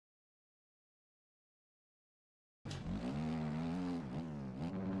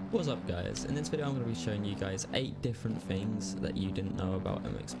What's up guys, in this video I'm going to be showing you guys 8 different things that you didn't know about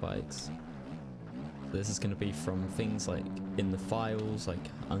MX bikes. So this is going to be from things like in the files, like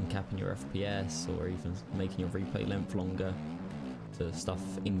uncapping your FPS or even making your replay length longer, to stuff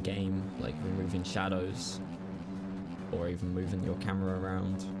in game like removing shadows or even moving your camera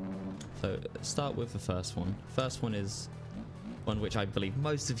around. So start with the first one. First one is one which I believe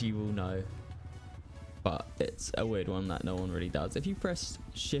most of you will know, but it's a weird one that no one really does. If you press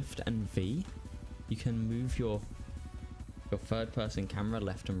Shift and V, you can move your third person camera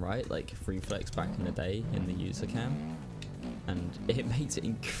left and right, like Reflex back in the day in the user cam, and it makes it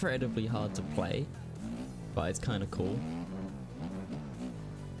incredibly hard to play, but it's kind of cool.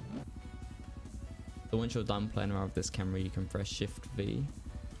 So once you're done playing around with this camera, you can press Shift V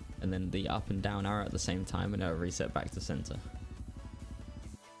and then the up and down arrow at the same time, and it'll reset back to center.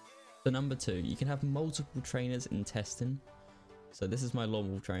 So number 2, you can have multiple trainers in testing. So this is my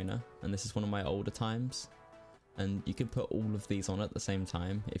normal trainer, and this is one of my older times. And you can put all of these on at the same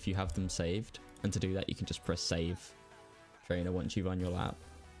time if you have them saved. And to do that, you can just press save trainer once you run your lap.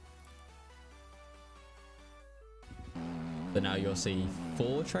 So now you'll see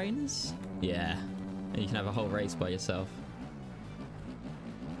 4 trainers. Yeah, and you can have a whole race by yourself.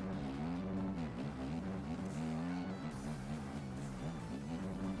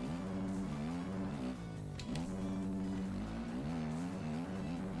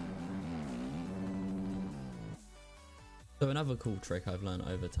 So another cool trick I've learned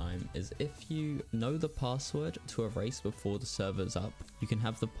over time is if you know the password to a race before the server's up, you can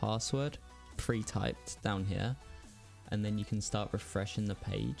have the password pre-typed down here, and then you can start refreshing the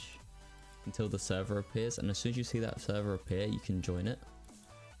page until the server appears, and as soon as you see that server appear, you can join it.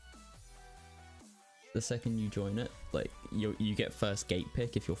 The second you join it, like you get first gate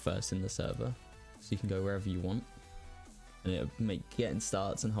pick if you're first in the server, so you can go wherever you want, and it'll make getting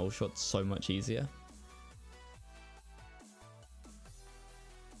starts and whole shots so much easier.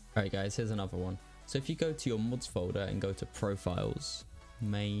 Alright guys, here's another one. So if you go to your mods folder and go to profiles,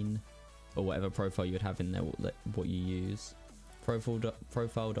 main, or whatever profile you would have in there, what you use,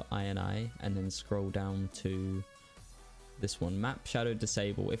 profile.ini, and then scroll down to this one, map shadow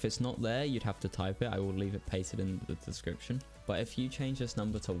disable. If it's not there, you'd have to type it. I will leave it pasted in the description. But if you change this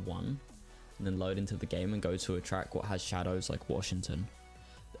number to 1 and then load into the game and go to a track what has shadows like Washington,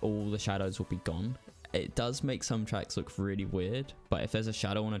 all the shadows will be gone. It does make some tracks look really weird, but if there's a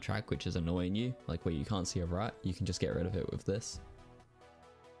shadow on a track which is annoying you, like where you can't see a rat, you can just get rid of it with this.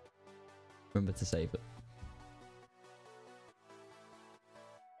 Remember to save it.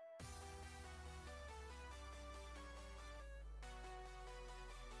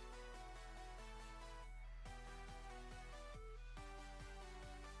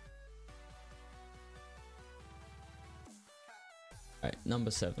 Alright, number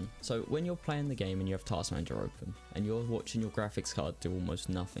 7. So when you're playing the game and you have Task Manager open and you're watching your graphics card do almost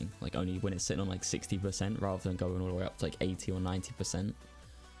nothing, like only when it's sitting on like 60% rather than going all the way up to like 80 or 90%,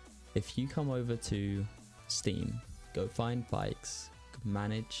 if you come over to Steam, go find bikes,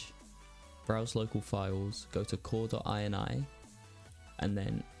 manage, browse local files, go to core.ini, and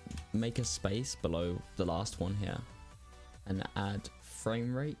then make a space below the last one here and add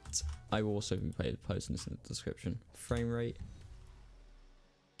frame rate. I will also be posting this in the description. Frame rate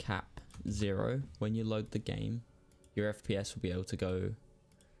cap 0. When you load the game, your FPS will be able to go,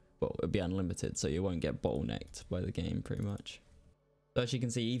 well, it'll be unlimited, so you won't get bottlenecked by the game pretty much. So as you can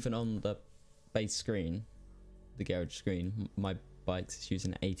see, even on the base screen, the garage screen, my bike's is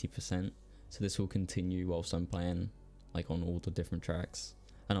using 80%, so this will continue whilst I'm playing like on all the different tracks,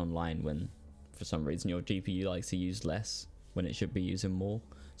 and online when for some reason your GPU likes to use less when it should be using more.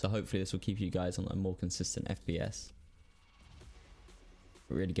 So hopefully this will keep you guys on a more consistent FPS.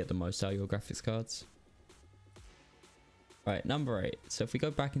 Really get the most out of your graphics cards. Right, number 8. So if we go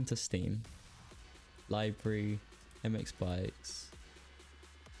back into Steam, library, MX bikes,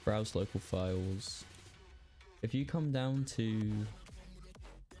 browse local files. If you come down to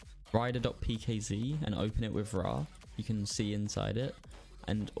rider.pkz and open it with RAR, you can see inside it,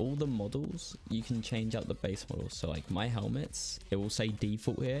 and all the models, you can change out the base models. So like my helmets, it will say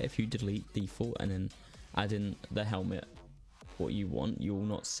default here. If you delete default and then add in the helmet what you want, you will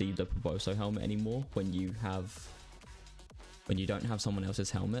not see the Proboso helmet anymore when you don't have someone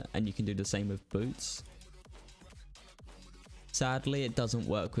else's helmet, and you can do the same with boots. Sadly, it doesn't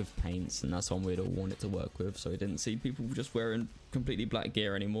work with paints, and that's one we'd all want it to work with, so I didn't see people just wearing completely black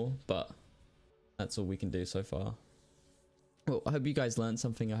gear anymore, but that's all we can do so far. Well, I hope you guys learned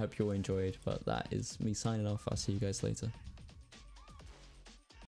something. I hope you all enjoyed, but that is me signing off. I'll see you guys later.